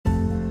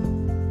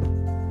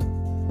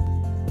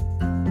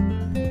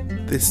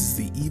This is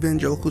the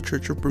Evangelical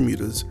Church of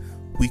Bermuda's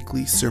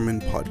weekly sermon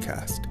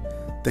podcast.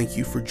 Thank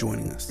you for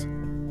joining us.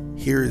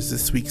 Here is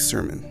this week's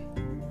sermon.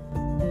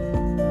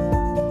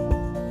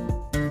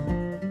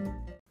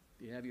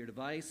 If you have your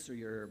device or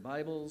your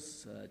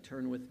Bibles,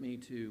 turn with me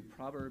to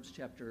Proverbs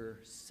chapter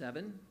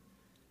 7.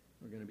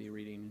 We're going to be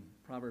reading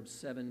Proverbs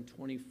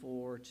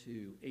 7:24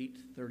 to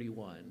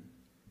 8:31.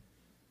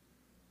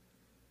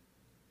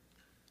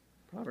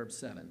 Proverbs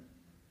 7.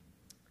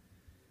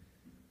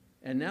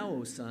 And now,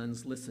 O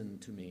sons, listen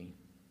to me,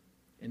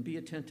 and be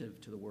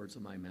attentive to the words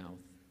of my mouth.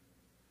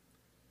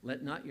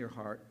 Let not your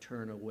heart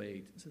turn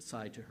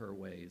aside to her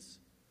ways.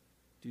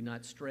 Do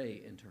not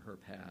stray into her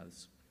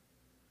paths.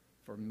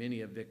 For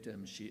many a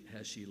victim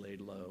has she laid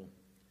low,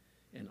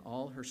 and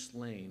all her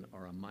slain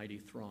are a mighty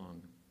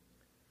throng.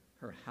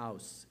 Her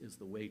house is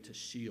the way to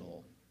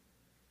Sheol,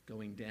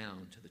 going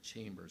down to the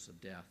chambers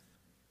of death.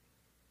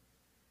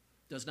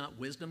 Does not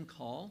wisdom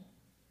call?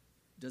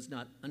 Does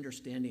not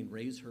understanding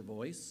raise her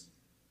voice?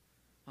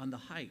 On the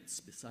heights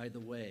beside the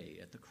way,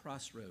 at the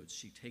crossroads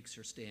she takes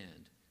her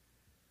stand.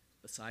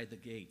 Beside the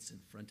gates in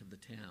front of the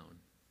town,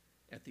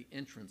 at the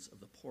entrance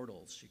of the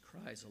portals she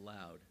cries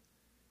aloud.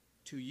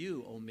 To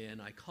you, O men,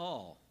 I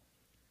call,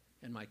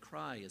 and my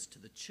cry is to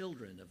the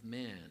children of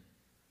man.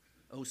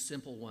 O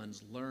simple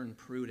ones, learn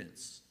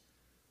prudence.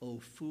 O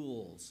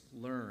fools,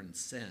 learn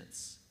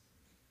sense.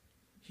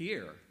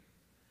 Hear,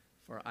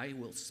 for I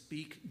will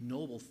speak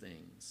noble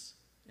things,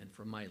 and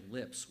from my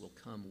lips will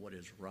come what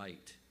is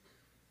right.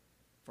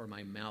 For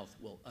my mouth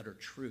will utter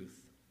truth.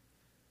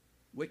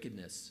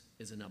 Wickedness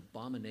is an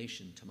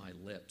abomination to my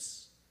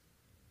lips.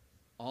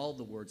 All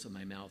the words of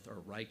my mouth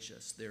are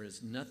righteous. There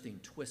is nothing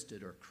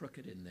twisted or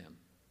crooked in them.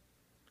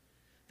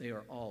 They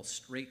are all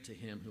straight to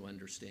him who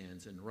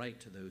understands, and right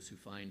to those who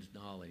find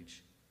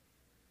knowledge.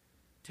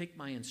 Take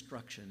my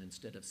instruction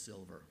instead of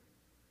silver,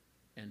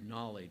 and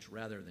knowledge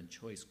rather than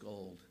choice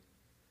gold.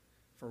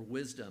 For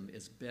wisdom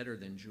is better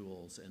than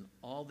jewels, and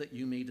all that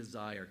you may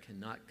desire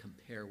cannot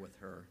compare with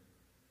her.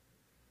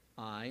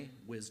 I,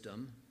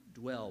 wisdom,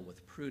 dwell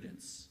with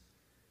prudence,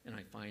 and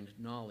I find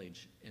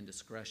knowledge and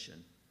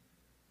discretion.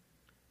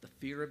 The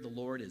fear of the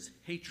Lord is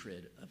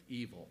hatred of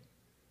evil.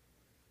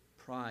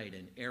 Pride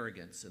and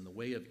arrogance in the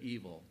way of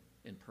evil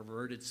and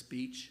perverted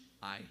speech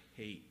I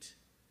hate.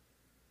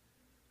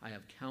 I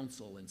have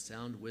counsel and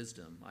sound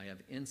wisdom. I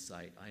have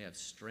insight. I have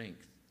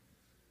strength.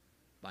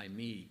 By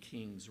me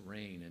kings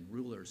reign and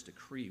rulers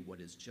decree what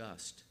is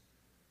just.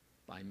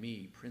 By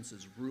me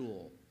princes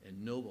rule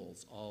and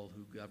nobles all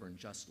who govern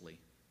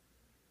justly.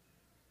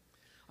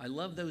 I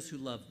love those who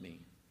love me,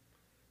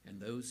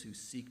 and those who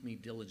seek me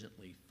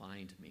diligently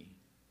find me.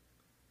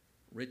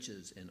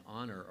 Riches and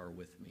honor are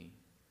with me,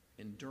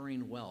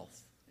 enduring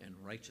wealth and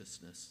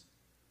righteousness.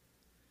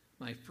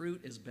 My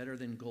fruit is better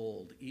than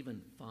gold,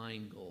 even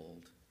fine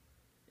gold,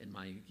 and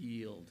my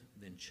yield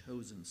than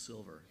chosen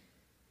silver.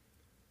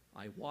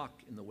 I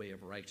walk in the way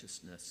of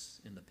righteousness,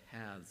 in the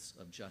paths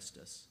of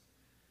justice,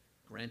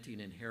 granting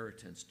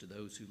inheritance to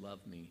those who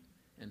love me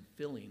and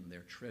filling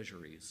their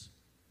treasuries.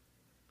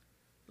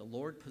 The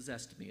Lord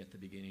possessed me at the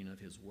beginning of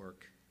his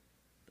work,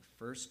 the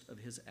first of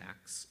his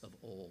acts of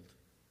old.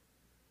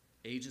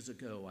 Ages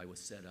ago I was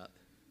set up,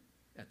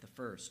 at the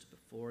first,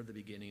 before the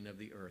beginning of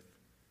the earth.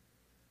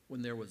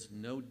 When there was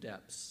no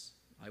depths,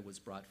 I was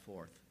brought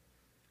forth,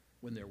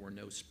 when there were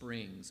no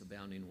springs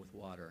abounding with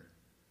water.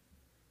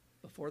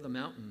 Before the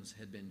mountains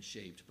had been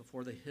shaped,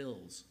 before the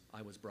hills,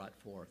 I was brought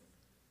forth.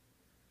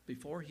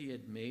 Before he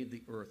had made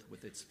the earth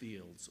with its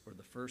fields, or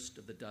the first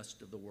of the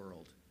dust of the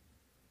world.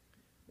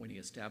 When he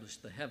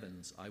established the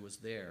heavens, I was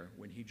there.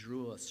 When he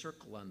drew a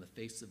circle on the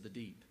face of the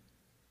deep.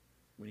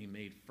 When he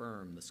made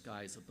firm the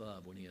skies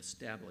above. When he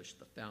established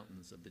the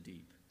fountains of the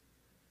deep.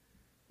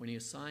 When he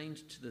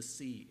assigned to the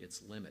sea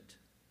its limit,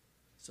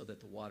 so that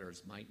the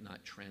waters might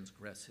not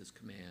transgress his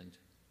command.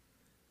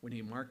 When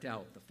he marked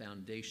out the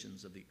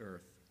foundations of the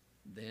earth,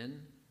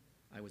 then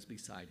I was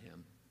beside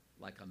him,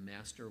 like a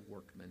master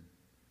workman.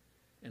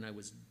 And I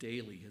was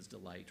daily his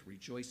delight,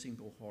 rejoicing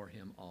before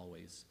him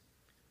always,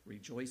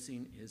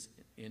 rejoicing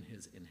in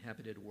his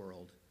inhabited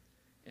world,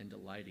 and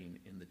delighting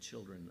in the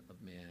children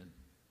of man.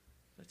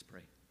 Let's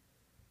pray.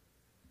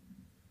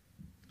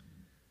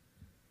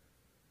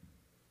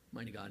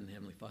 Mighty God and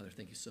Heavenly Father,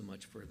 thank you so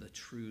much for the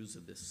truths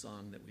of this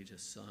song that we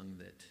just sung,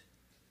 that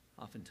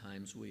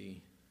oftentimes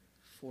we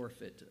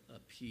forfeit a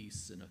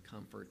peace and a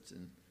comfort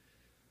and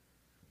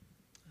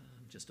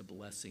just a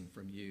blessing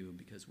from you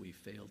because we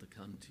fail to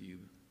come to you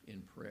in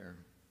prayer.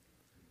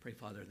 Pray,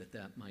 Father,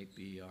 that might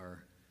be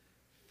our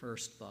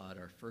first thought,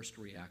 our first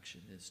reaction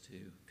is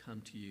to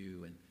come to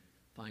you and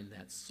find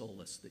that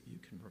solace that you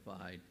can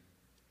provide.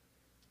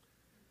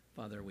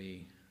 Father,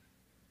 we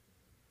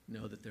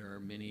know that there are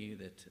many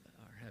that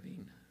are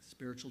having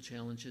spiritual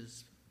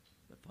challenges,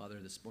 but Father,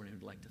 this morning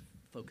I'd like to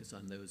focus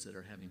on those that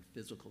are having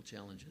physical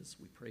challenges.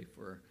 We pray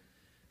for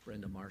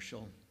Brenda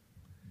Marshall,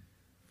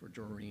 for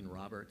Doreen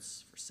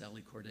Roberts, for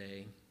Sally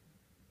Corday,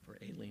 for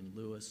Aileen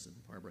Lewis and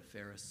Barbara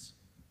Ferris,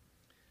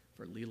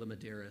 for Leela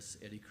Medeiros,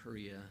 Eddie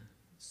Correa,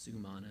 Sue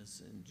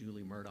Manas, and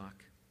Julie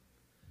Murdoch.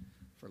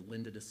 for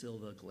Linda Da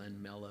Silva,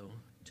 Glenn Mello,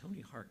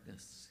 Tony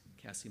Harkness,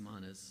 Cassie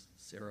Manas,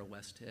 Sarah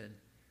Westhead,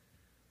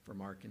 for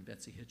Mark and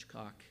Betsy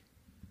Hitchcock,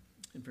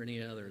 and for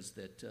any others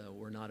that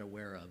we're not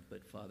aware of.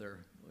 But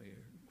Father,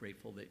 we're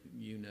grateful that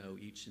you know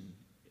each and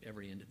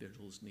every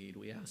individual's need.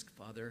 We ask,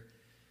 Father,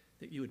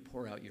 that you would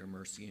pour out your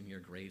mercy and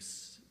your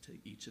grace to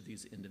each of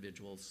these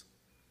individuals.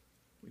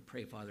 We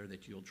pray, Father,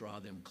 that you'll draw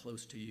them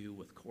close to you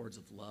with cords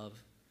of love.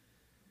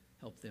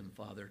 Help them,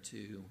 Father,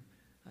 to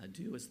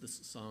do as the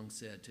song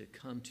said, to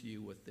come to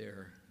you with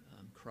their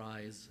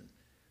cries,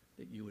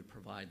 that you would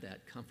provide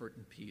that comfort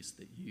and peace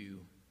that you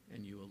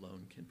and you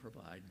alone can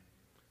provide.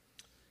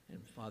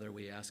 And Father,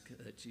 we ask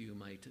that you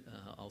might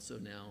also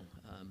now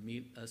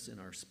meet us in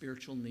our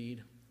spiritual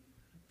need.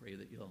 I pray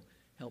that you'll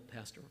help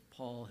Pastor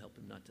Paul, help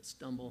him not to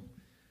stumble,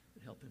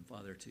 but help him,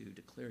 Father, to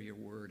declare your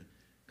word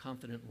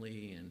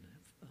confidently and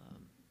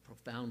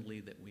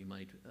profoundly, that we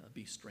might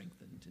be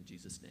strengthened. In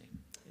Jesus' name,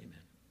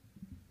 amen.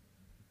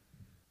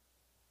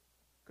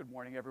 Good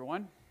morning,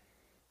 everyone.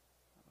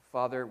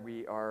 Father,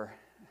 we are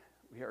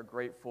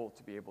grateful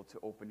to be able to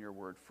open your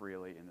word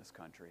freely in this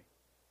country.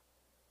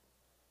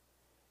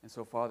 And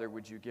so, Father,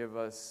 would you give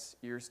us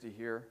ears to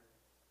hear,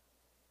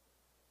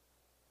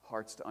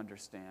 hearts to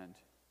understand.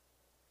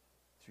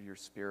 Through your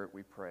Spirit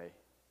we pray.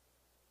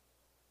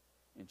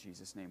 In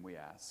Jesus' name we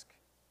ask.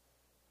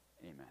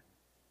 Amen.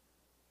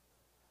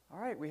 All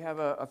right, we have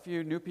a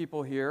few new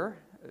people here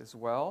as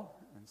well.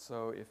 And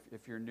so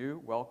if you're new,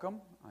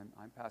 welcome.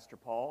 I'm Pastor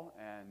Paul,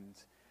 and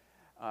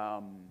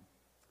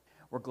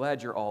we're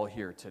glad you're all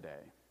here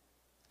today.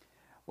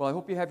 Well, I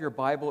hope you have your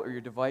Bible or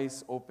your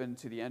device open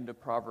to the end of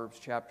Proverbs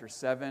chapter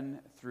 7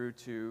 through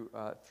to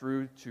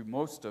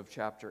most of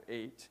chapter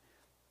 8.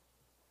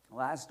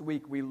 Last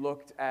week we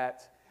looked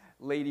at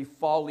Lady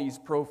Folly's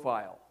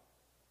profile.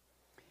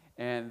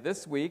 And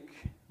this week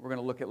we're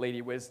going to look at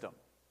Lady Wisdom.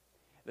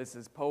 This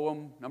is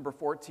poem number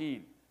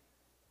 14.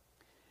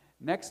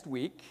 Next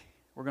week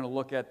we're going to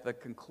look at the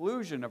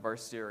conclusion of our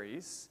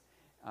series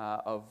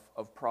of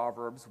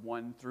Proverbs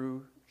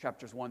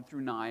chapters 1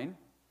 through 9.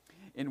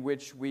 In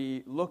which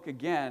we look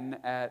again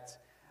at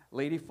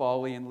Lady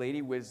Folly and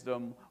Lady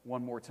Wisdom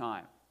one more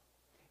time.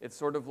 It's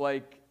sort of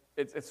like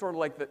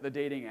the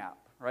dating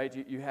app, right?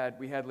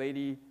 We had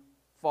Lady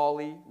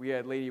Folly, we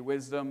had Lady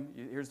Wisdom.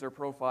 Here's their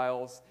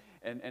profiles,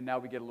 and now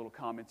we get a little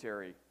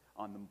commentary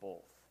on them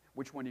both.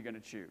 Which one are you going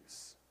to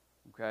choose?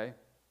 Okay?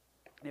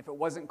 And if it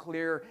wasn't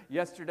clear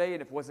yesterday,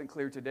 and if it wasn't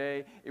clear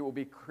today, it will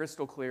be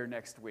crystal clear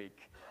next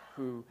week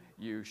who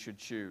you should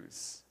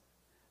choose.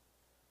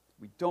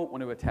 We don't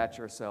want to attach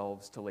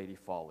ourselves to Lady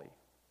Folly.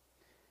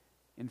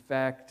 In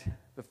fact,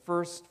 the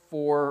first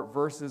 4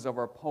 verses of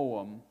our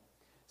poem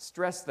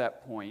stress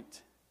that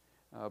point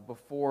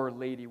before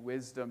Lady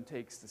Wisdom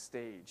takes the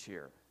stage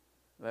here.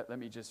 Let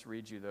me just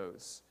read you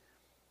those.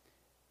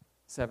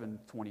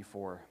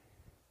 7:24.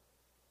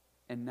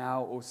 And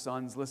now, O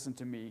sons, listen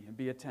to me and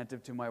be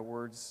attentive to my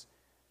words,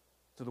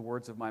 to the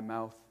words of my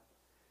mouth.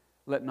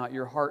 Let not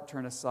your heart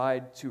turn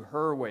aside to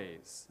her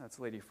ways. That's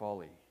Lady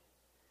Folly.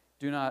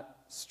 Do not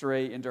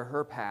stray into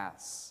her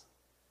paths,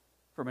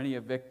 for many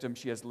a victim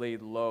she has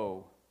laid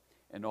low,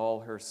 and all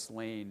her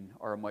slain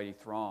are a mighty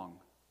throng.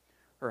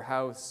 Her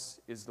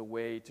house is the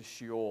way to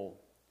Sheol,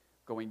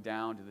 going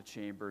down to the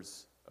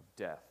chambers of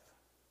death.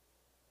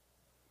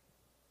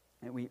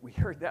 And we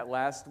heard that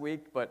last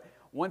week, but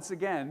once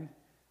again,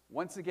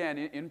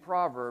 in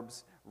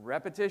Proverbs,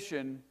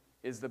 repetition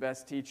is the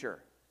best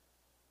teacher.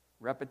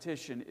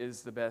 Repetition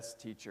is the best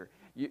teacher.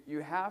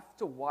 You have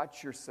to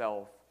watch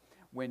yourself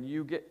when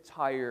you get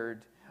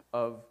tired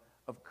of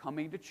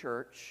coming to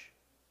church,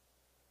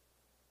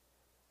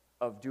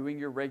 of doing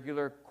your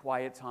regular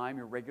quiet time,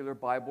 your regular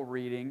Bible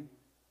reading,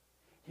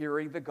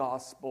 hearing the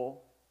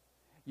gospel.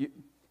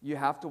 You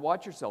have to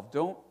watch yourself.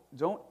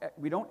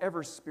 We don't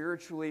ever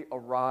spiritually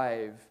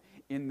arrive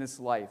in this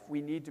life.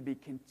 We need to be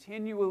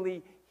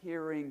continually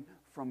hearing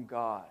from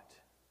God.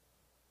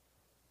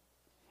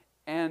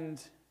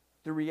 And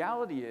the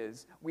reality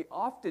is, we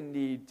often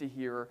need to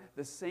hear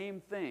the same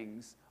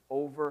things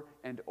over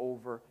and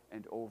over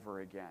and over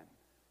again.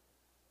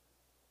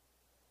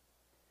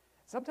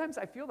 Sometimes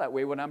I feel that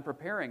way when I'm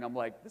preparing. I'm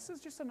like, this is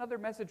just another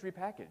message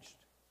repackaged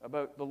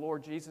about the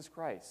Lord Jesus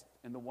Christ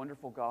and the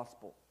wonderful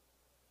gospel,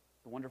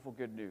 the wonderful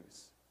good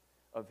news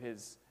of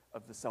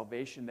the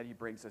salvation that he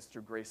brings us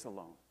through grace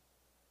alone.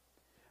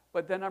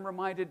 But then I'm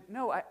reminded,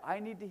 no, I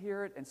need to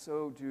hear it, and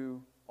so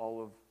do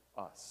all of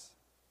us.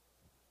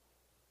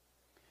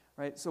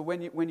 Right? So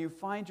when you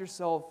find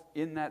yourself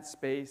in that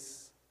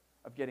space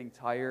of getting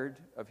tired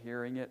of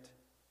hearing it,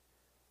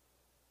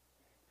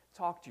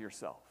 talk to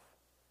yourself.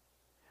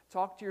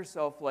 Talk to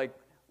yourself like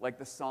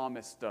the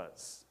psalmist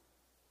does.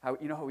 How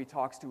he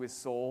talks to his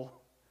soul.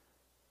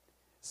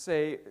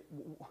 Say,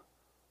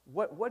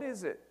 what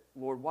is it,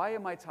 Lord? Why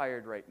am I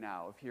tired right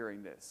now of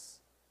hearing this?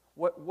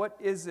 What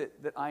is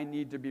it that I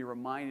need to be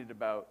reminded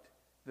about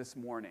this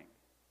morning?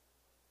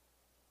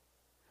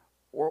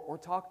 Or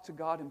talk to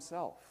God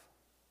himself.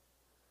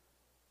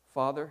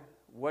 Father,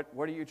 what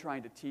are you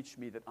trying to teach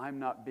me that I'm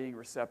not being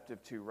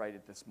receptive to right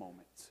at this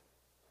moment?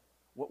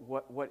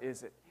 What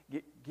is it?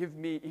 Give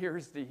me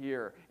ears to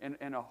hear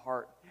and a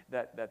heart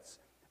that's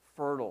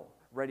fertile,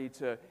 ready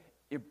to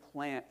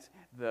implant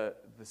the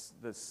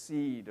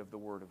seed of the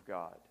Word of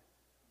God.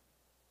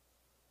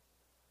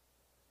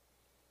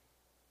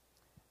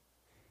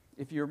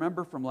 If you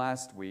remember from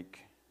last week,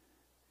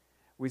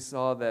 we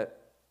saw that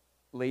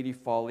Lady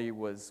Folly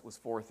was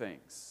four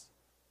things.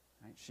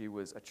 Right? She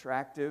was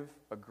attractive,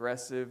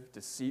 aggressive,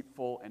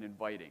 deceitful, and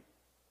inviting.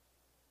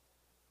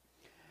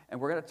 And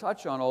we're going to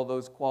touch on all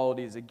those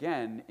qualities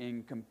again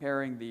in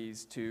comparing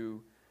these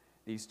two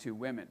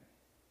women.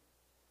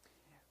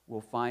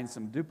 We'll find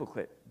some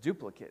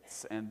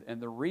duplicates, and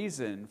the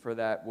reason for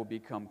that will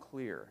become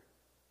clear.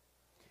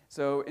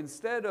 So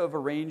instead of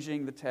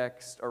arranging the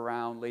text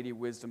around Lady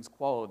Wisdom's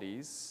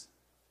qualities,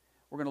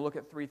 we're going to look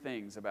at three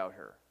things about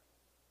her: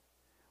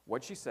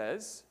 what she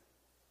says,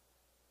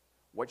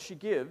 what she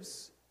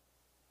gives,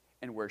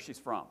 and where she's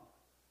from.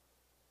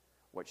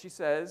 What she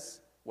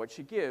says, what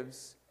she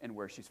gives, and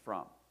where she's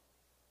from.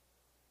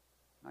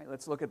 All right,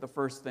 let's look at the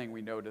first thing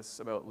we notice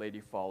about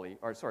Lady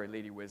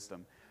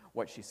Wisdom,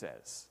 what she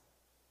says.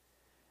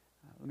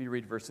 Let me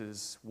read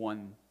verses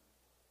 1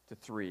 to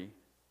 3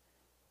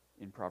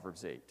 in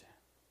Proverbs 8.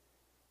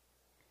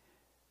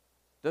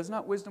 Does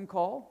not wisdom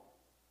call?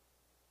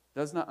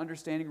 Does not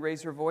understanding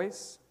raise her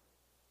voice?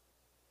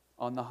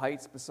 On the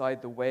heights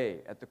beside the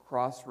way, at the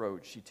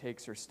crossroads she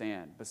takes her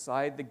stand.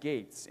 Beside the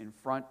gates in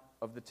front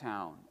of the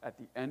town, at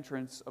the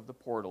entrance of the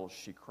portals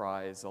she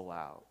cries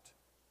aloud.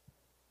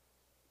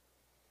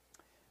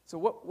 So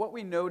what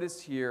we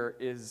notice here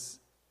is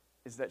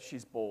that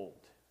she's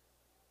bold.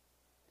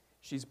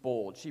 She's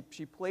bold.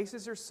 She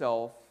places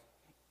herself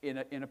in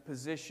a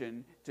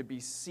position to be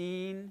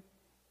seen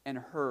and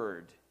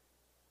heard,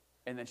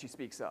 and then she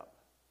speaks up.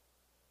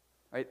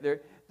 Right?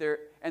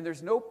 And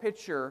there's no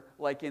picture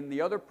like in the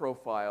other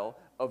profile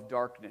of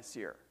darkness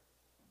here.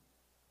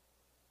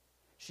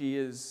 She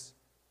is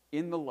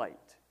in the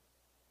light.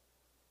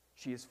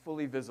 She is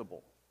fully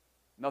visible,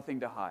 nothing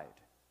to hide.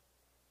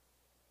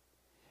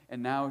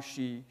 And now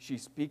she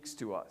speaks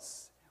to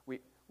us.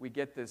 We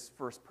get this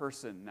first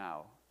person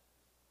now.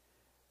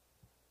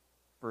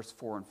 Verse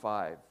 4 and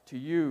 5. To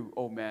you,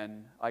 O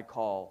men, I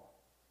call,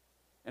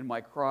 and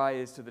my cry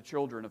is to the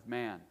children of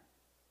man.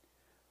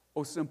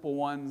 O simple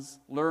ones,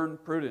 learn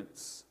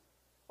prudence.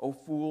 O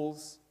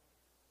fools,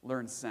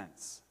 learn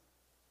sense.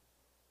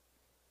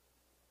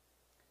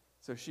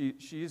 So she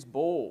is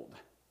bold,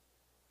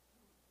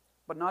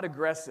 but not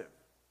aggressive.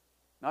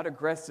 Not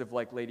aggressive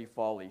like Lady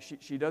Folly.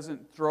 She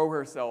doesn't throw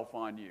herself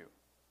on you.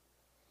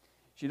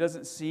 She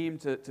doesn't seem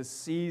to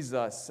seize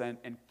us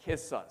and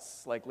kiss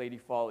us like Lady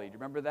Folly. Do you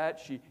remember that?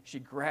 She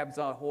grabs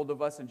a hold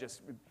of us and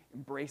just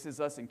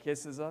embraces us and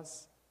kisses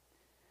us.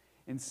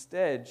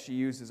 Instead, she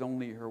uses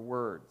only her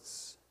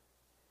words.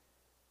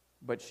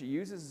 But she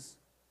uses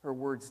her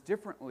words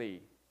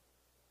differently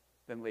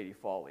than Lady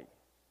Folly.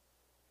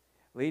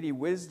 Lady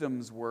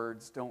Wisdom's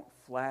words don't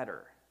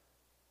flatter.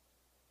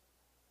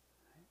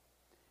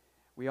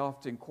 We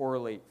often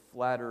correlate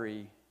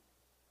flattery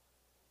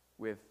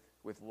with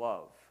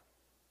love.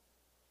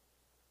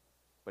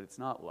 But it's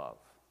not love.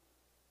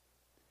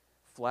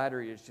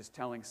 Flattery is just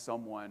telling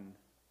someone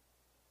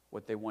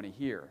what they want to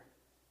hear.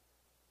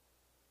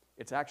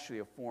 It's actually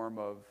a form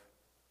of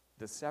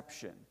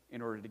deception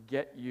in order to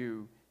get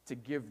you to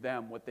give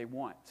them what they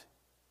want.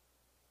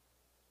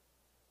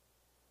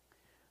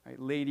 Right?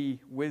 Lady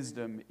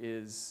Wisdom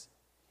is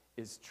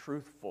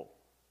truthful.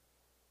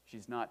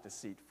 She's not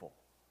deceitful.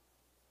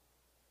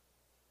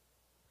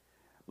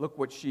 Look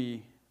what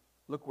she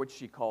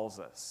calls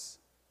us.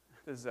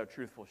 This is how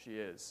truthful she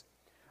is.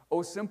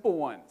 O simple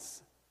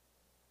ones,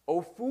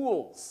 O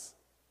fools.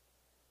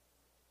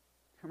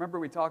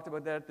 Remember we talked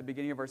about that at the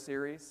beginning of our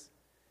series?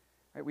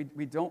 Right?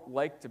 We don't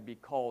like to be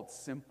called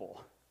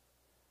simple.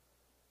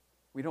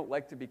 We don't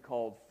like to be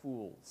called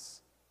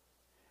fools.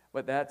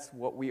 But that's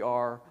what we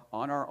are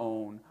on our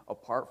own,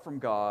 apart from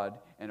God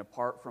and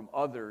apart from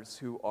others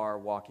who are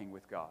walking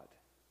with God.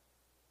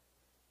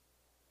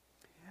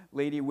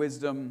 Lady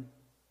Wisdom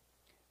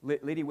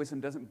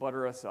doesn't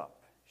butter us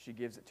up. She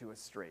gives it to us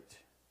straight.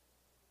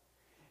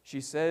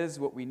 She says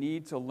what we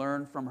need to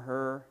learn from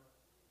her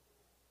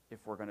if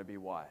we're going to be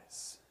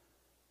wise.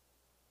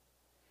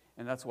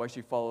 And that's why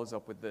she follows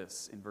up with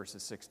this in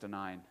verses 6 to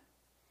 9.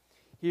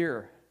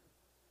 Hear,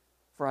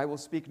 for I will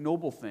speak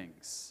noble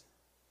things,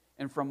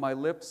 and from my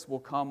lips will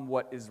come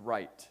what is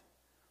right.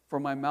 For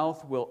my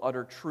mouth will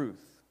utter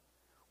truth.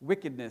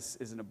 Wickedness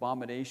is an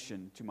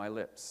abomination to my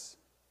lips.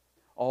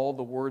 All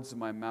the words of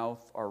my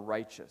mouth are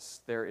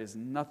righteous. There is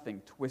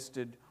nothing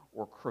twisted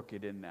or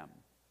crooked in them.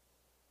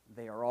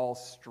 They are all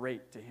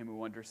straight to him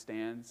who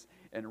understands,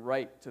 and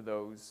right to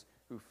those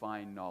who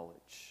find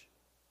knowledge.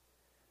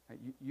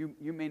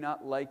 You may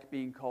not like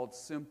being called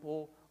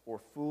simple or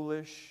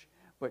foolish,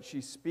 but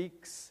she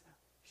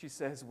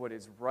says what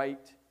is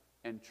right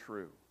and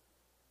true.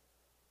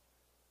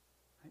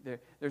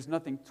 There's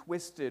nothing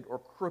twisted or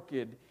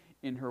crooked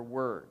in her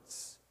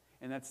words,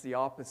 and that's the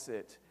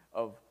opposite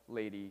of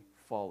Lady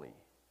Folly.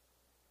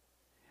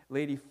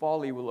 Lady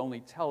Folly will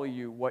only tell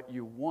you what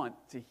you want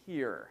to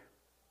hear.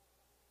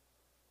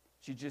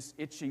 She's just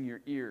itching your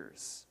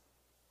ears.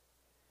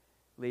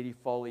 Lady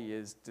Folly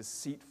is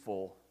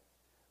deceitful.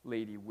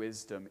 Lady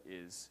Wisdom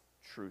is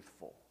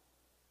truthful.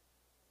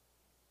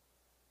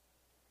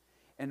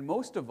 And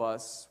most of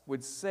us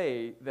would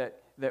say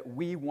that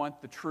we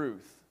want the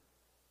truth.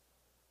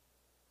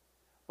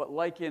 But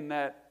like in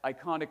that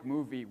iconic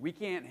movie, we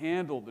can't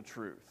handle the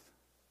truth.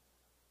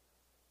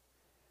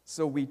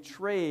 So we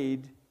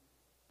trade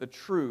the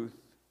truth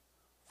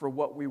for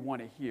what we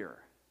want to hear.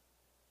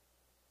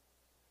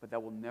 But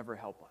that will never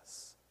help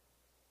us.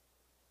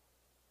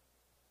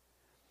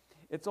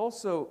 It's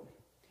also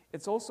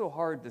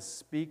hard to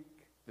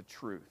speak the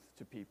truth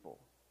to people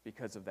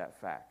because of that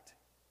fact.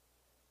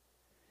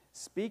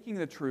 Speaking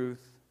the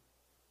truth,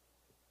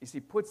 you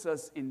see, puts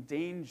us in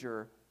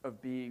danger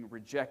of being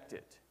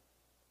rejected.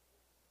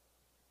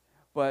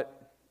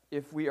 But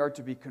if we are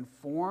to be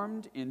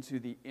conformed into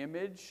the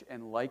image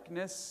and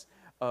likeness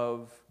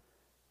of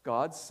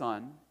God's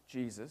Son,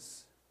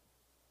 Jesus,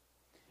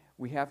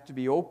 we have to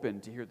be open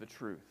to hear the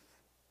truth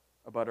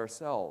about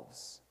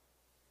ourselves.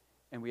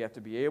 And we have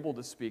to be able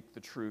to speak the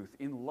truth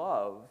in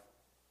love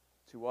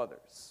to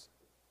others.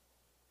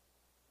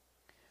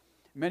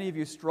 Many of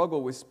you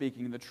struggle with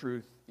speaking the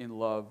truth in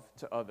love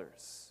to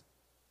others.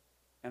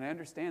 And I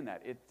understand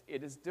that.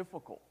 It is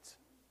difficult.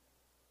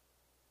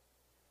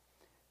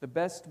 The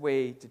best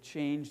way to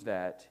change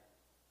that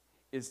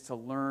is to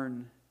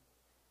learn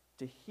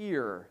to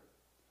hear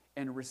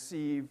and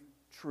receive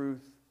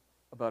truth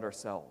about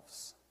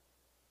ourselves.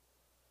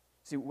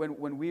 See,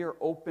 when we are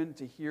open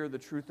to hear the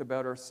truth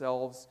about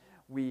ourselves,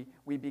 we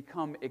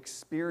become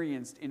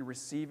experienced in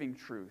receiving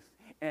truth.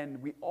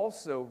 And we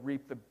also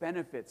reap the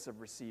benefits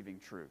of receiving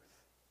truth.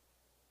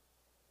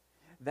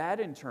 That,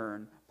 in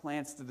turn,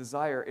 plants the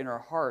desire in our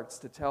hearts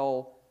to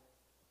tell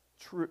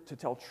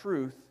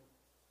truth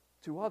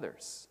to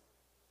others,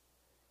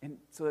 and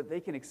so that they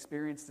can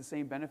experience the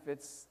same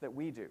benefits that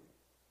we do,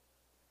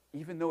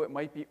 even though it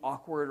might be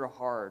awkward or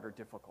hard or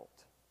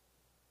difficult.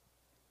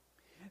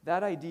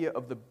 That idea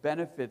of the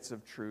benefits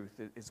of truth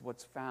is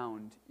what's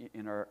found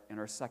in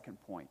our second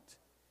point,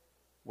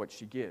 what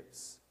she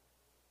gives.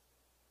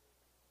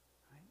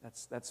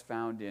 That's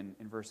found in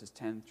verses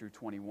 10 through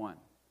 21.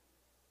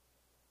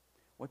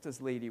 What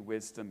does Lady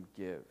Wisdom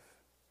give?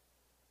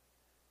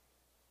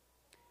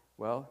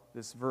 Well,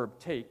 this verb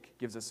take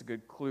gives us a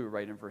good clue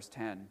right in verse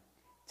 10.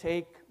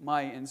 Take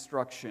my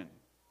instruction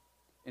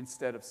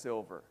instead of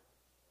silver,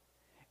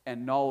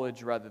 and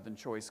knowledge rather than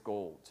choice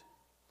gold.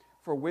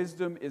 For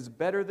wisdom is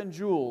better than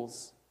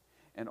jewels,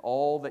 and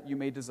all that you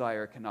may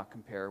desire cannot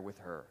compare with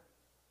her.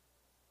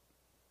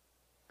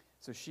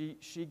 So she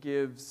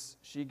gives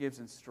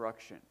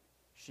instruction.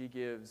 She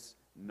gives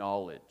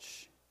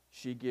knowledge.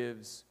 She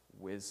gives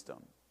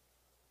wisdom.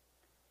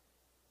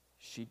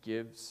 She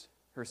gives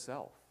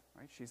herself,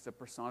 right? She's the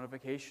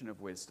personification of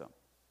wisdom.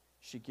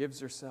 She gives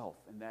herself,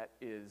 and that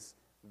is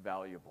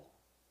valuable.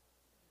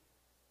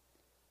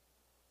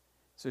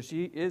 So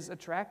she is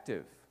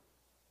attractive.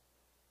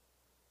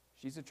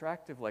 She's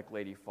attractive like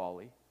Lady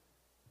Folly,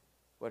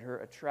 but her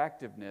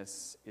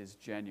attractiveness is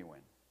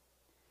genuine.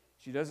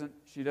 She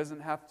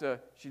doesn't have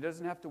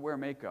to wear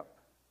makeup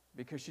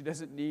because she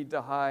doesn't need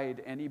to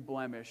hide any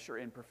blemish or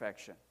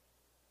imperfection.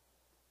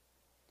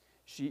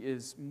 She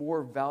is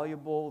more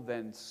valuable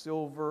than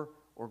silver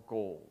or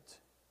gold.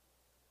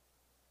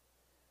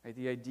 Right?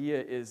 The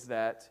idea is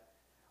that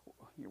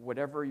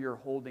whatever you're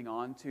holding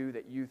on to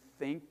that you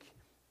think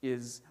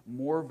is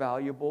more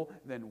valuable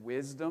than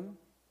wisdom,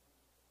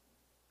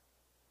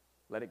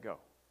 let it go.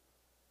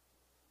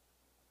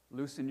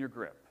 Loosen your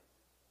grip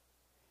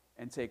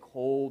and take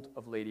hold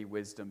of Lady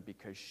Wisdom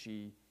because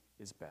she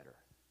is better.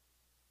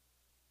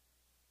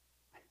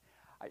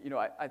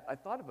 I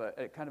thought of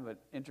a kind of an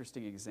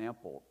interesting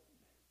example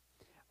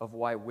of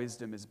why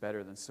wisdom is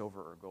better than silver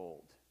or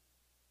gold.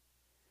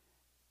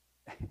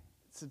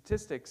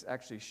 Statistics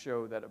actually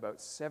show that about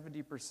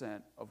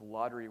 70% of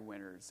lottery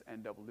winners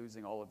end up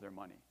losing all of their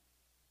money.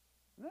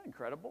 Isn't that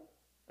incredible?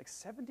 Like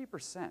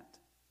 70%.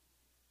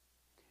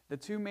 The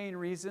two main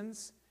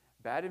reasons: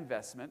 bad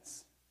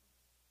investments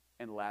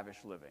and lavish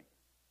living.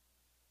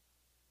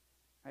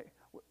 Right?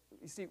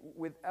 You see,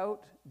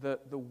 without the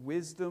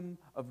wisdom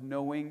of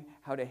knowing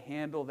how to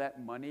handle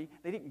that money,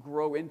 they didn't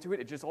grow into it.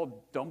 It just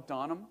all dumped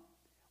on them.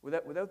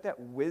 Without that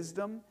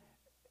wisdom,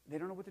 they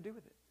don't know what to do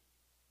with it.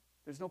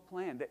 There's no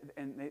plan,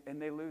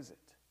 and they lose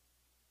it.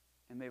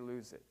 And they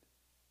lose it.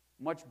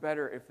 Much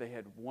better if they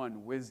had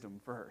won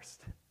wisdom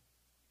first,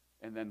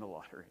 and then the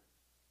lottery.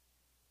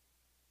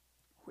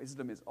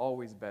 Wisdom is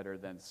always better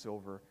than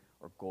silver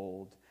or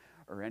gold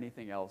or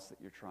anything else that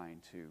you're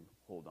trying to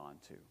hold on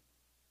to.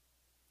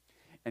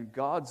 And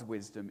God's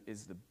wisdom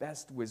is the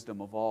best wisdom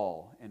of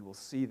all, and we'll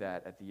see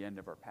that at the end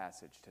of our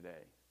passage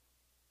today.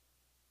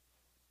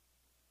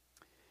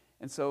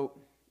 And so,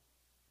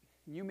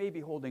 you may be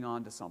holding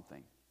on to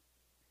something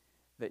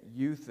that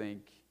you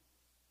think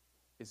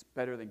is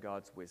better than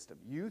God's wisdom.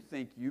 You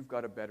think you've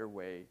got a better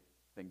way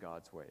than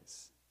God's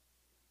ways.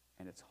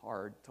 and it's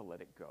hard to let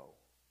it go.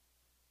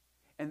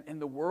 And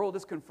the world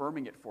is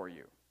confirming it for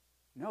you.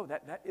 No,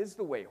 that is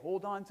the way.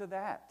 Hold on to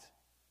that.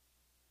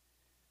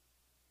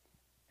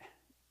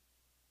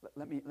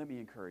 Let me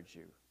encourage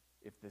you,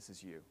 if this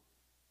is you.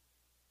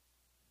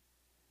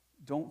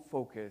 Don't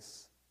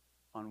focus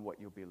on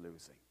what you'll be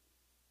losing.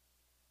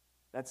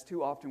 That's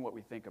too often what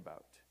we think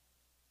about.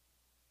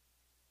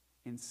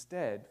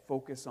 Instead,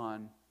 focus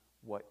on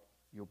what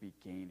you'll be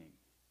gaining.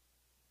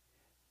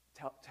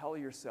 Tell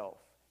yourself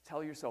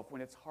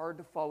when it's hard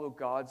to follow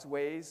God's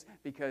ways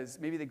because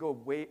maybe they go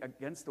way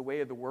against the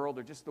way of the world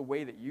or just the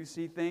way that you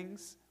see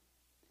things,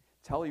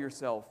 tell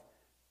yourself,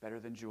 better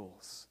than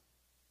jewels,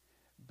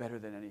 better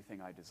than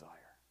anything I desire,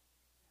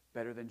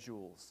 better than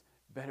jewels,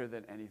 better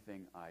than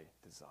anything I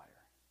desire.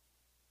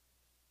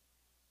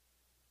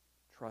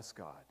 Trust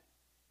God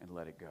and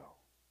let it go.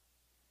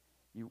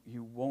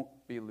 You won't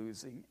be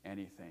losing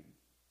anything.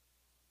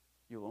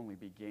 You'll only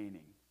be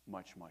gaining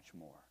much, much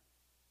more.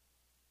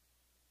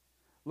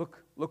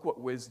 Look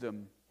what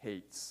wisdom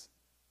hates.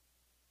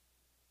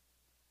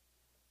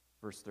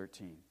 Verse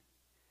 13.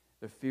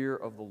 The fear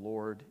of the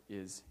Lord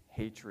is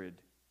hatred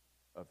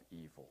of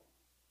evil.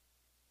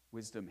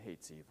 Wisdom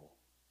hates evil.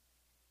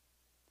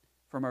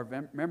 From our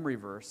memory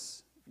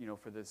verse,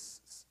 for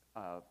this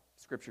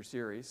scripture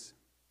series,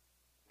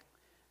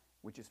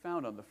 which is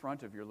found on the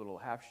front of your little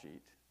half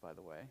sheet, by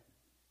the way.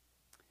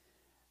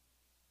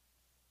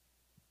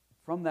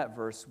 From that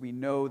verse, we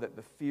know that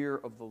the fear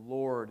of the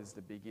Lord is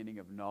the beginning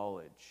of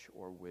knowledge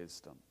or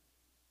wisdom.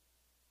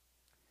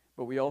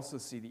 But we also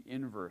see the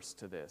inverse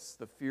to this.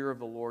 The fear of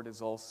the Lord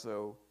is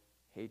also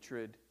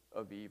hatred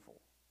of evil,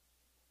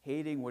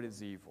 hating what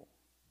is evil.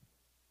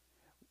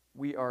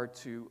 We are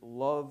to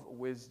love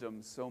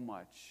wisdom so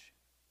much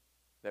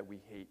that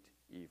we hate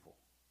evil.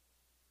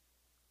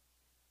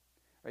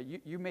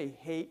 Right? You may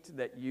hate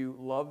that you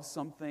love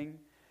something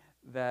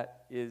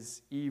that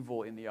is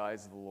evil in the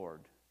eyes of the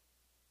Lord.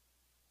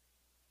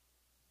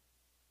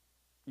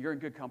 You're in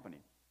good company.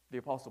 The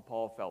Apostle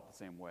Paul felt the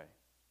same way.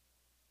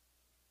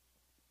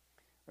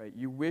 Right?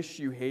 You wish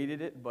you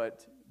hated it,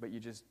 but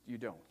you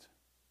don't.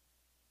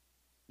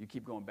 You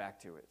keep going back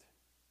to it.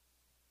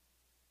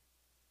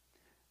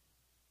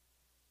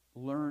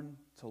 Learn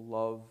to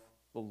love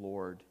the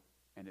Lord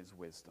and His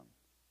wisdom.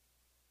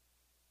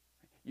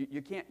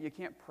 You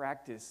can't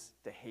practice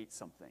to hate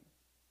something,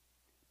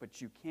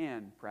 but you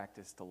can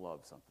practice to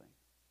love something.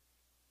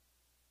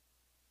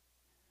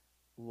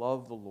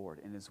 Love the Lord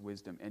and His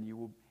wisdom, and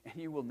you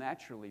will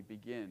naturally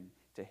begin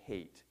to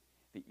hate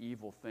the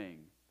evil thing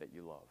that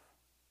you love.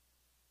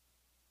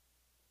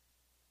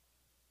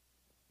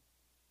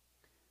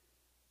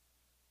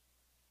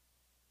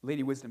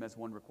 Lady Wisdom has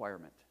one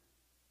requirement.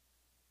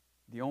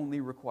 The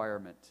only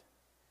requirement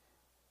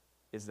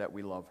is that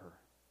we love her.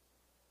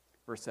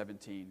 Verse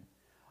 17,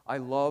 I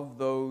love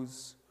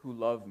those who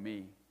love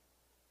me,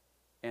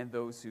 and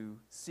those who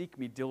seek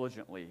me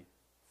diligently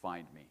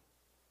find me.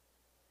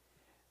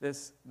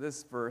 This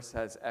verse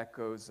has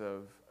echoes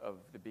of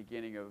the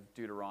beginning of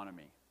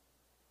Deuteronomy,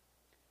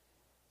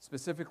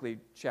 specifically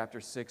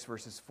chapter 6,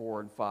 verses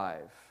 4 and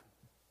 5.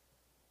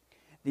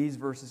 These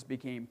verses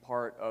became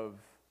part of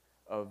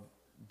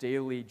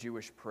daily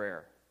Jewish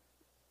prayer,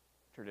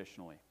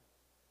 traditionally.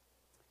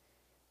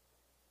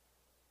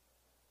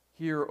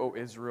 Hear, O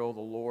Israel,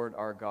 the Lord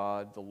our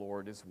God, the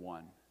Lord is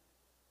one.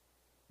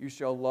 You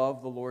shall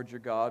love the Lord your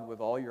God with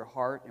all your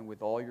heart and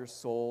with all your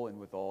soul and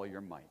with all your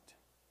might.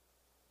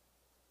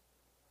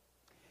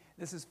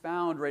 This is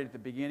found right at the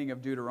beginning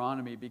of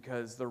Deuteronomy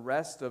because the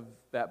rest of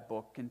that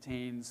book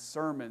contains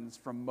sermons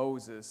from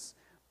Moses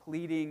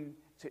pleading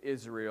to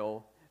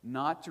Israel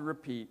not to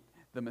repeat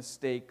the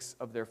mistakes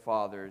of their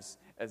fathers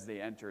as they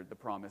entered the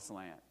promised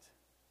land.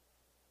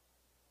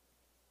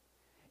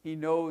 He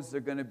knows they're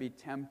going to be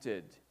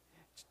tempted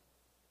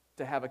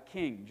to have a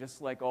king,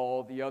 just like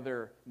all the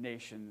other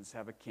nations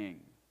have a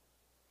king.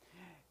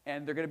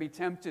 And they're going to be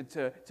tempted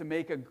to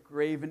make a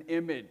graven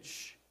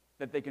image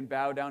that they can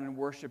bow down and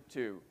worship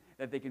to,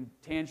 that they can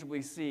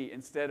tangibly see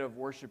instead of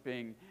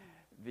worshiping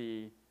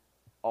the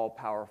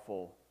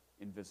all-powerful,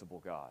 invisible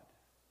God.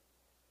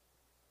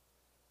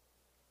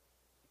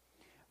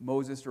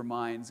 Moses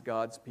reminds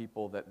God's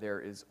people that there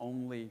is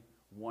only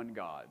one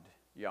God,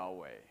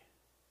 Yahweh,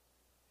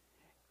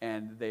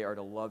 and they are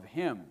to love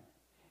Him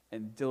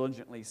and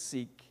diligently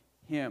seek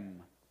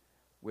Him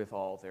with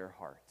all their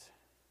heart.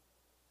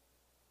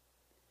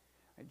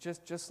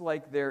 Just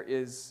like there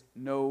is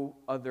no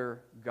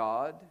other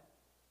God,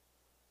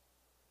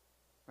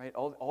 right?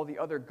 All the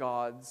other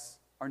gods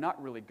are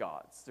not really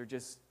gods. They're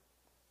just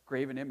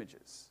graven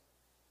images.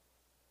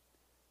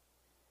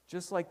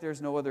 Just like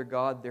there's no other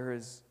God,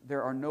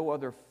 there are no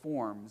other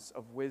forms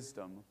of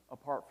wisdom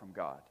apart from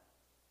God.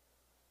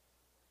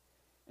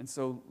 And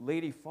so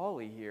Lady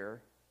Folly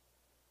here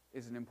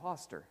is an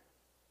imposter.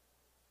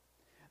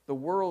 The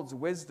world's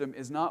wisdom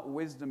is not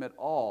wisdom at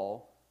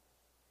all,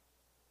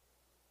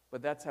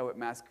 but that's how it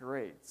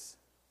masquerades.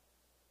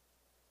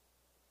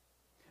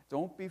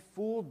 Don't be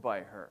fooled by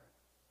her.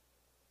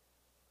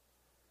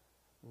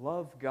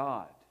 Love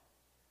God.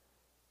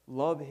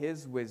 Love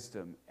his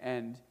wisdom,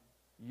 and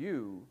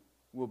you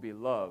will be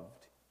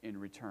loved in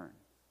return.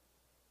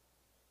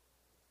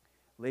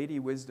 Lady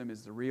Wisdom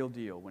is the real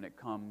deal when it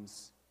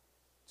comes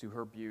to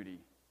her beauty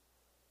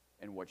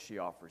and what she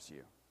offers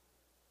you.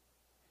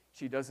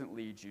 She doesn't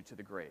lead you to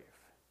the grave.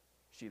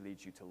 She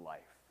leads you to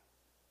life.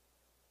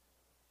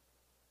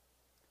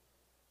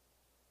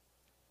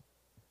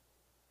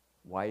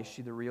 Why is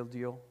she the real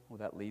deal? Well,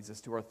 that leads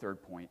us to our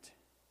third point,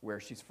 where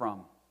she's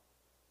from.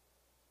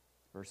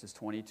 Verses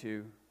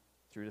 22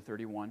 through to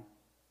 31.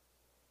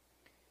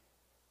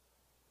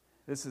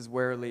 This is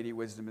where Lady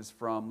Wisdom is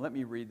from. Let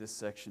me read this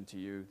section to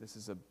you. This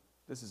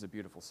is a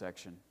beautiful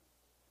section.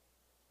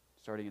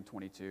 Starting in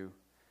 22.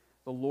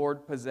 The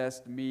Lord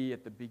possessed me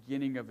at the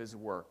beginning of his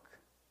work,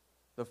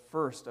 the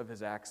first of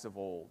his acts of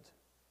old.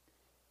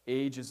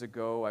 Ages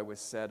ago I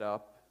was set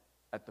up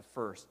at the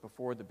first,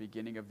 before the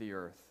beginning of the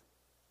earth.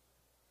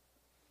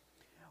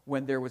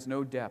 When there was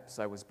no depths,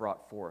 I was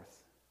brought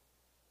forth.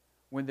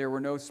 When there were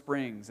no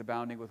springs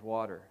abounding with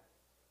water.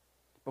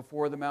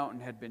 Before the mountain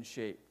had been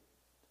shaped.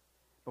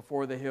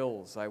 Before the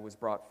hills, I was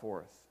brought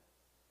forth.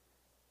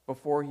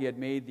 Before he had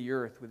made the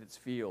earth with its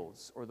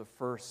fields, or the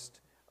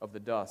first of the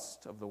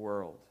dust of the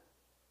world.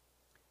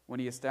 When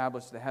he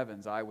established the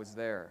heavens, I was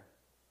there.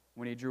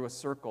 When he drew a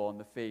circle on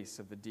the face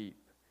of the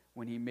deep.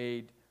 When he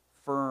made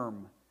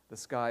firm the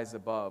skies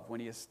above. When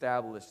he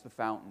established the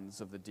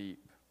fountains of the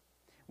deep.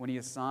 When he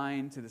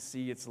assigned to the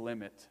sea its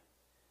limit,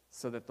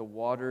 so that the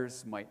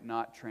waters might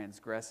not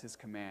transgress his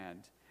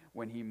command,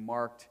 when he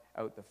marked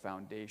out the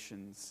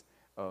foundations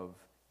of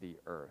the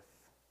earth.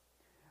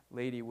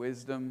 Lady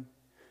Wisdom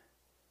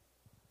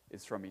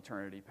is from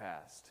eternity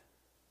past.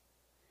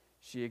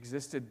 She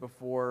existed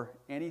before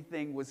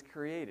anything was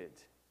created.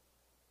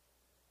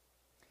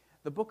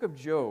 The book of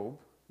Job,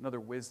 another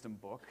wisdom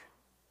book,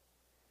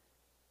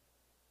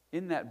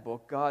 in that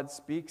book, God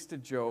speaks to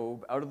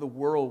Job out of the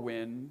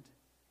whirlwind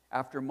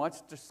after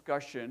much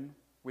discussion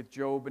with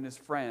Job and his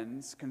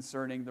friends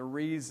concerning the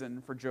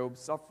reason for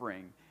Job's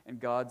suffering. And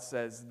God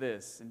says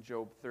this in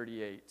Job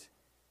 38,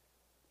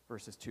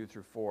 verses 2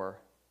 through 4.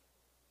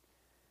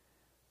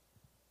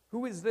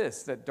 Who is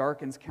this that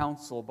darkens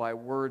counsel by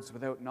words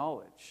without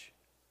knowledge?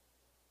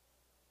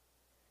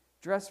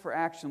 Dress for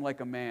action like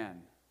a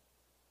man.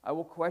 I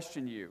will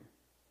question you,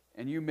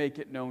 and you make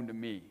it known to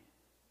me.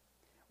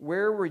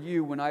 Where were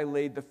you when I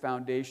laid the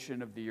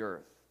foundation of the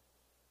earth?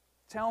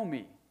 Tell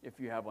me if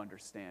you have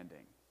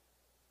understanding.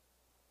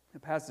 The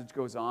passage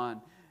goes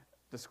on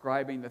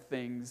describing the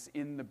things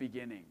in the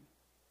beginning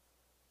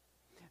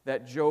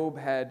that Job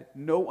had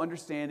no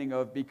understanding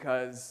of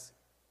because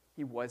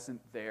he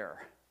wasn't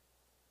there.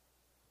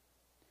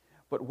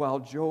 But while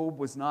Job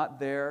was not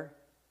there,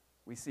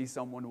 we see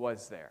someone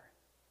was there.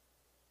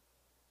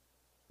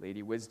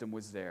 Lady Wisdom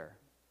was there.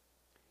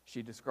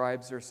 She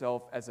describes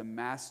herself as a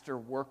master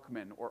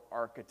workman or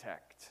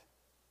architect.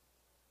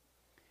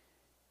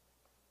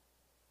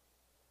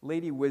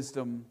 Lady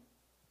Wisdom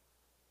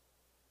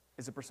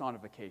is a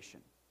personification.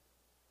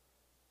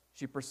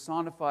 She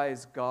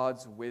personifies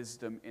God's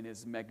wisdom in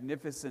his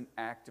magnificent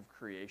act of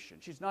creation.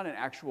 She's not an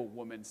actual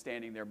woman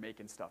standing there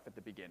making stuff at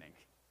the beginning.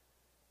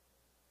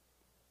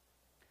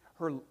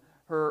 Her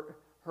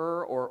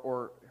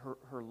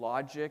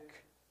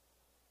logic,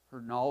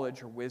 her knowledge,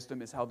 her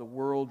wisdom is how the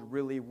world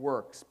really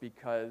works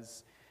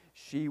because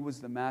she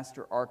was the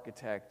master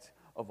architect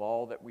of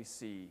all that we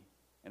see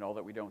and all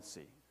that we don't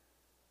see.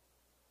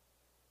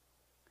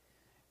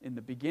 In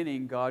the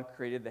beginning, God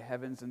created the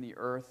heavens and the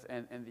earth,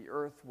 and the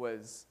earth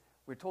was,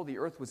 we're told the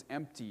earth was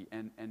empty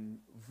and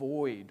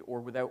void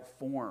or without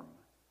form.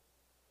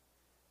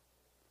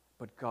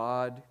 But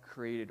God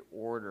created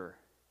order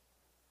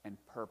and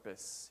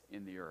purpose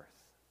in the earth.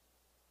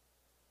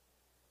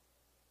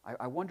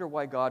 I wonder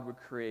why God would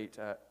create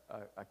a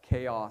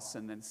chaos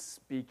and then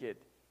speak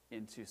it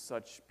into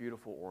such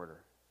beautiful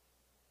order.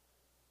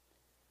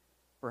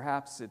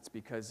 Perhaps it's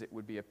because it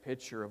would be a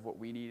picture of what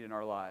we need in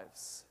our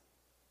lives.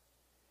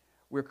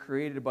 We're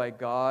created by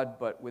God,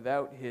 but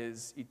without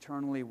his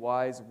eternally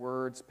wise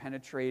words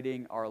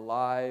penetrating our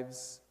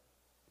lives,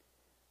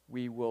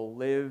 we will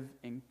live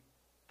in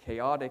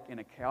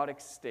a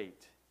chaotic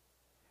state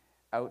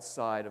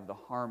outside of the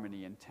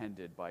harmony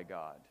intended by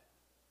God.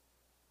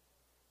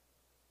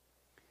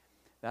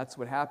 That's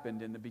what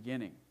happened in the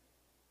beginning.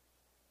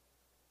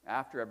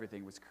 After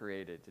everything was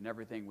created and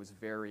everything was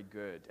very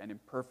good and in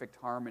perfect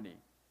harmony,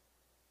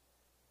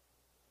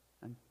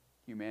 and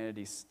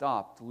humanity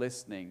stopped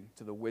listening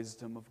to the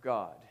wisdom of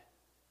God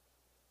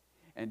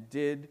and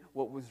did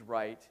what was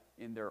right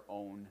in their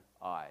own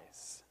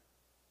eyes.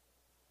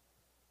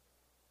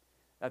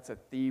 That's a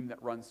theme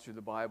that runs through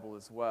the Bible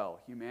as well.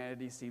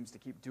 Humanity seems to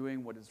keep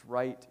doing what is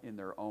right in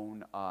their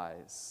own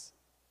eyes.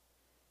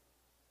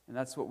 And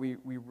that's what we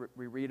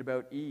read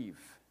about Eve.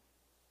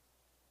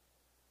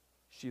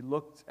 She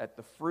looked at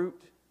the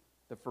fruit,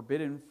 the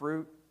forbidden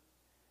fruit,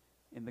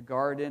 in the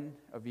Garden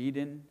of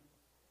Eden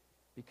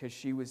because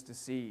she was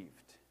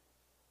deceived.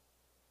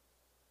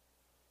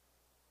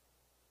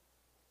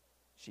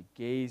 She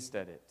gazed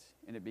at it,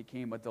 and it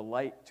became a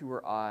delight to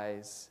her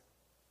eyes,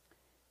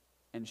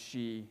 and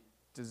she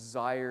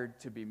desired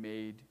to be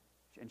made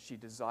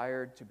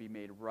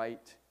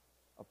right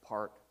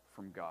apart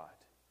from God.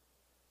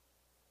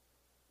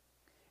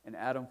 And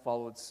Adam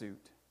followed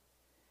suit,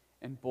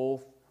 and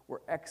both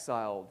were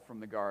exiled from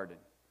the garden.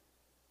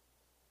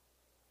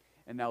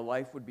 And now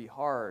life would be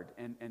hard,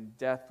 and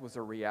death was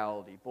a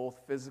reality, both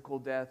physical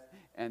death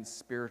and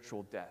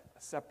spiritual death,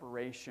 a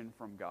separation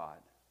from God.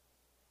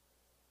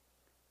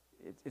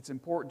 It's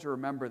important to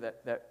remember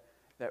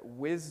that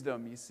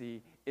wisdom, you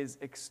see, is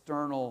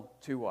external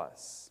to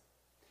us.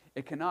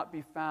 It cannot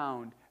be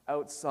found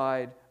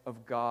outside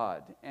of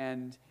God.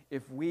 And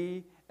if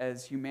we,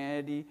 as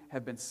humanity,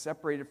 have been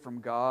separated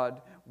from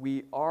God,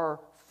 we are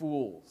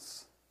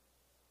fools,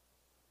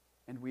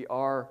 and we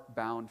are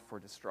bound for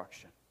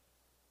destruction.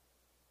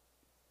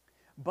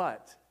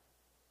 But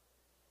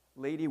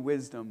Lady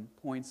Wisdom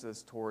points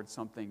us towards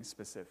something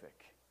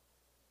specific: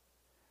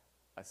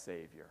 a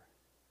Savior,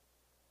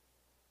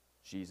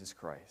 Jesus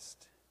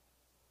Christ.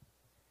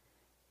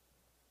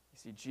 You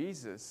see,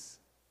 Jesus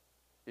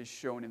is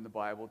shown in the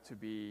Bible to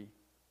be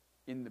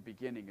in the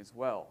beginning as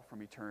well,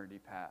 from eternity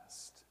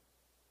past.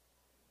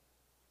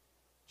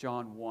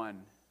 John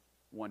 1,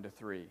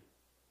 1-3.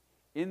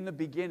 In the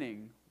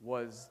beginning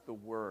was the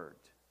Word.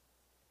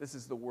 This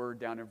is the Word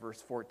down in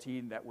verse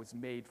 14 that was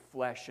made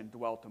flesh and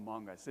dwelt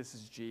among us. This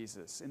is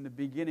Jesus. In the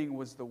beginning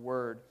was the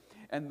Word,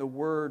 and the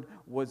Word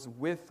was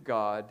with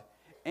God,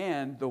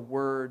 and the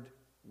Word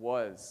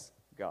was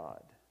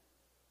God.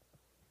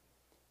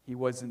 He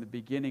was in the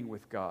beginning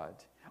with God.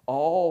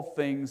 All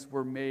things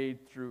were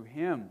made through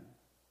Him,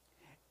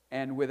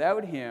 and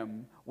without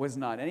Him was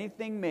not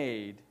anything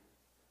made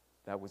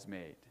that was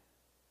made.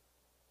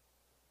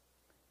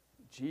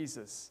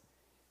 Jesus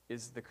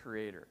is the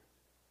Creator,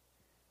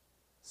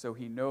 so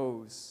He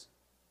knows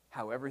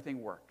how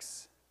everything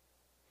works.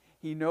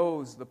 He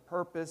knows the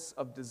purpose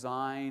of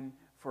design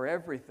for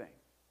everything.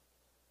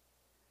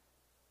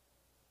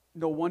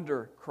 No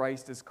wonder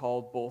Christ is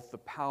called both the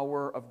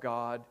power of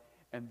God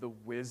and the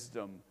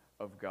wisdom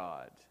of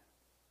God.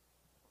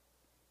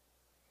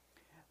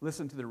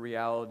 Listen to the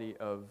reality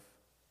of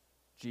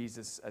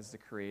Jesus as the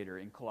Creator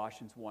in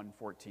Colossians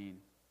 1:14.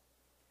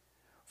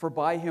 For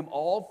by Him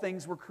all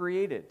things were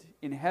created,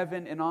 in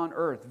heaven and on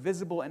earth,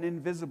 visible and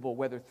invisible,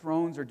 whether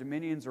thrones or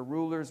dominions or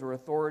rulers or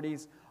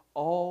authorities.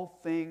 All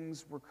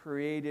things were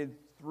created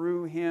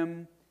through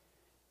Him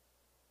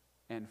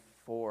and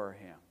for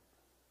Him.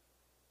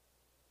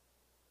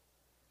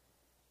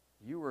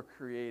 You were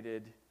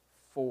created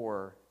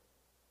for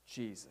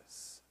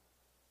Jesus.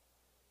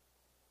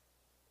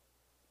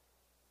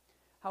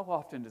 How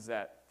often does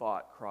that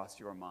thought cross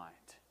your mind?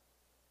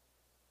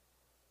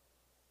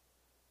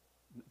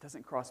 It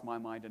doesn't cross my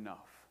mind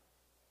enough.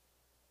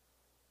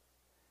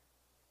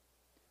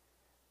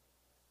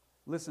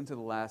 Listen to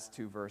the last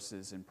two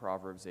verses in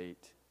Proverbs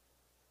 8,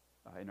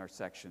 in our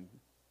section,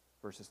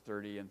 verses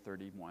 30 and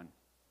 31.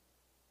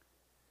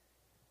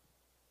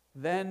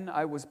 Then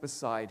I was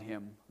beside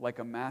him like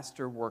a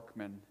master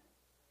workman,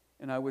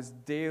 and I was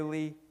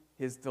daily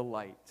his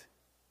delight,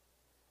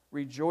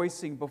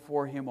 rejoicing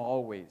before him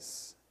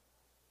always,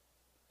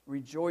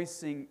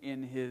 rejoicing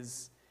in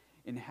his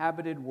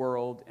inhabited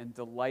world and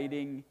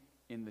delighting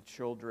in the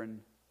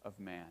children of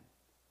man.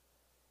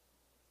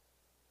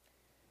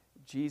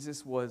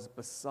 Jesus was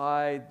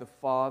beside the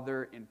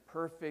Father in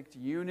perfect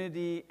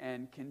unity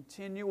and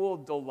continual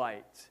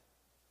delight.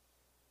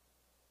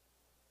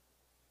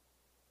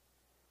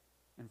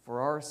 And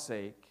for our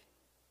sake,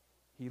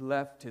 He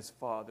left His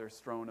Father's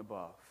throne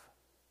above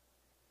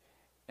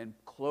and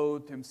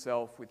clothed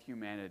Himself with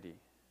humanity.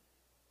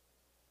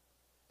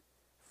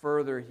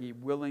 Further, He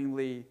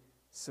willingly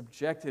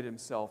subjected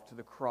Himself to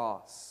the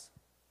cross,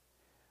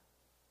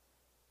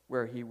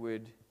 where He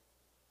would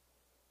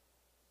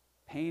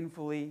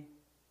painfully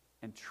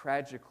and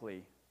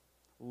tragically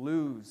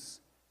lose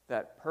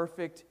that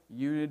perfect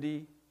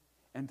unity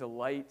and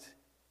delight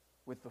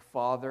with the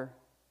Father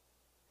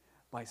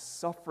by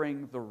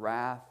suffering the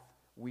wrath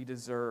we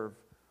deserve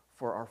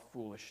for our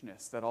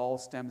foolishness. That all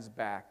stems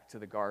back to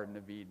the Garden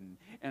of Eden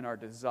and our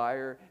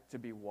desire to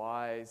be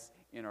wise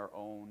in our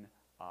own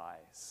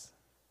eyes.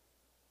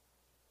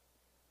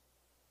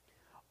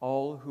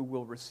 All who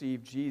will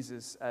receive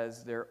Jesus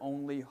as their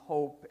only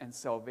hope and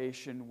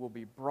salvation will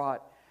be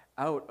brought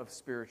out of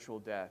spiritual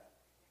death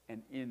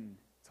and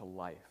into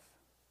life.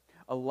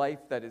 A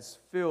life that is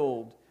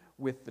filled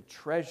with the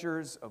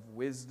treasures of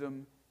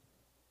wisdom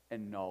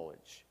and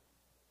knowledge.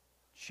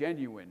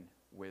 Genuine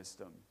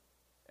wisdom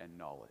and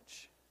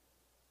knowledge.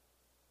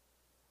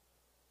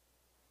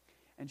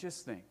 And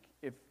just think,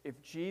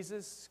 if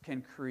Jesus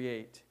can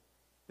create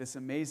this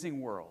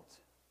amazing world,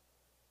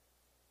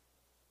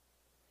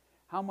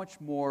 how much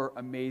more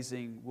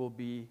amazing will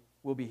be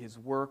His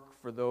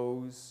work for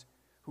those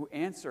who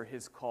answer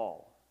His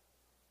call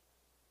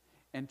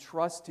and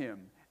trust Him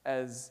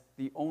as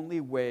the only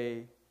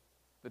way,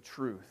 the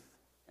truth,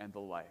 and the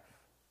life.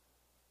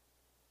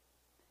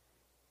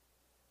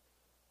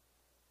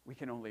 We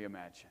can only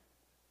imagine.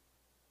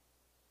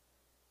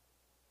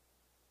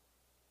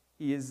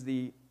 He is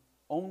the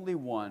only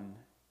one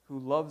who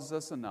loves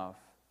us enough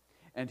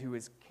and who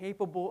is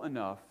capable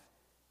enough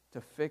to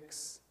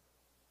fix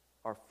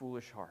our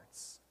foolish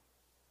hearts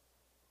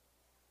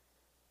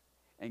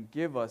and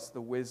give us the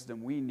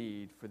wisdom we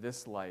need for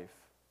this life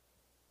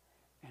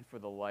and for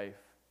the life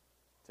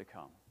to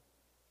come.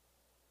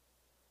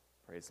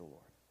 Praise the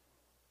Lord.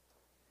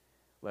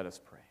 Let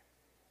us pray.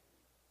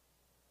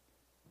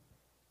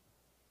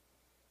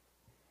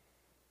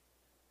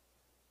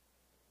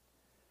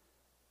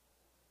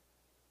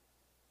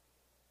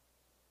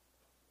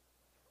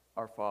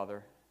 Our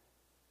Father,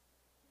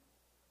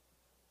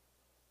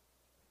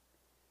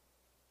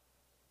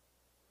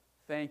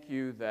 thank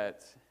you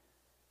that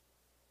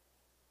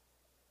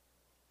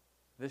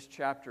this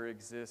chapter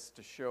exists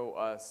to show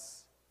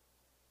us,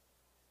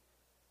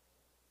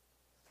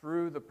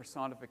 through the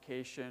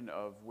personification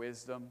of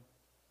wisdom,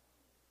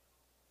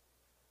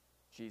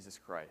 Jesus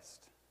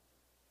Christ.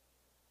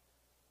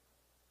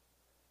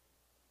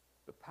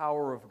 The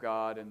power of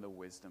God and the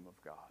wisdom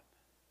of God.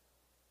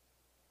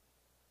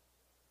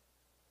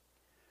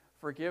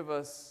 Forgive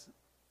us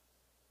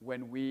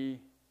when we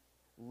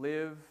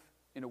live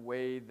in a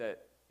way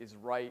that is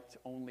right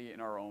only in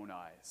our own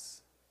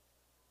eyes.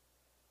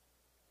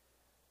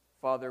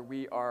 Father,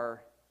 we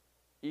are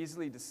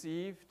easily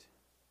deceived,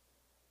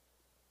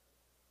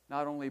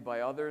 not only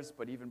by others,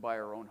 but even by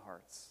our own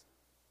hearts.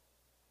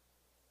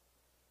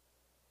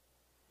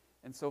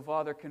 And so,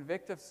 Father,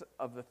 convict us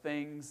of the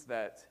things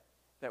that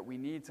we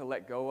need to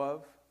let go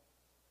of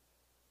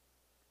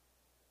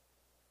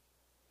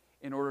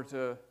in order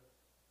to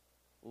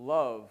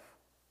love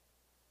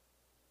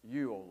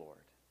you, O Lord,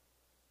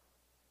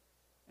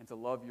 and to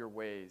love your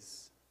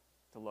ways,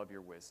 to love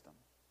your wisdom.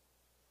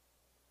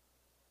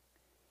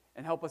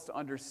 And help us to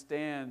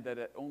understand that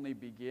it only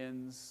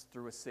begins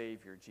through a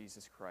Savior,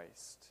 Jesus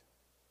Christ.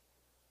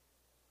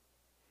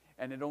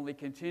 And it only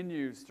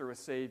continues through a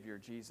Savior,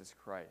 Jesus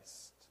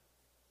Christ.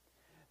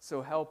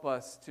 So help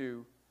us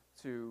to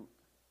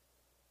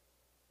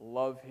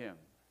love him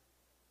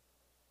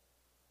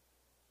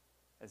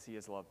as he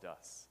has loved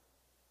us.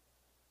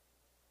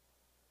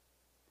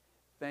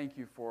 Thank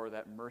you for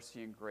that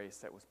mercy and grace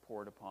that was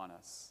poured upon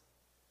us,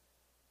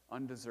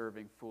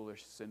 undeserving,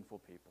 foolish, sinful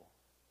people.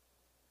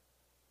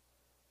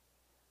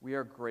 We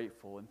are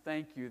grateful, and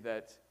thank you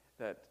that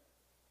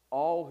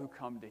all who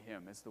come to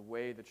him as the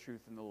way, the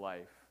truth, and the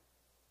life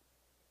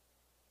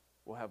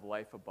will have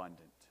life abundant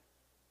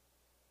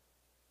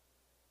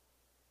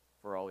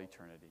for all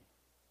eternity.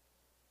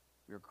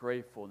 We are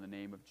grateful in the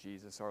name of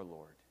Jesus our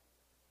Lord.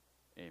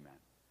 Amen.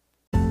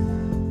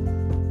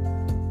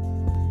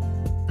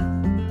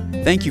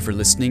 Thank you for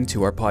listening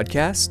to our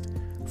podcast.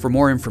 For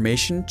more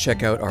information,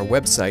 check out our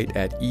website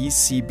at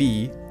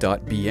ecb.bm.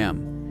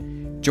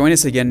 Join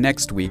us again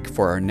next week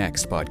for our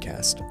next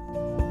podcast.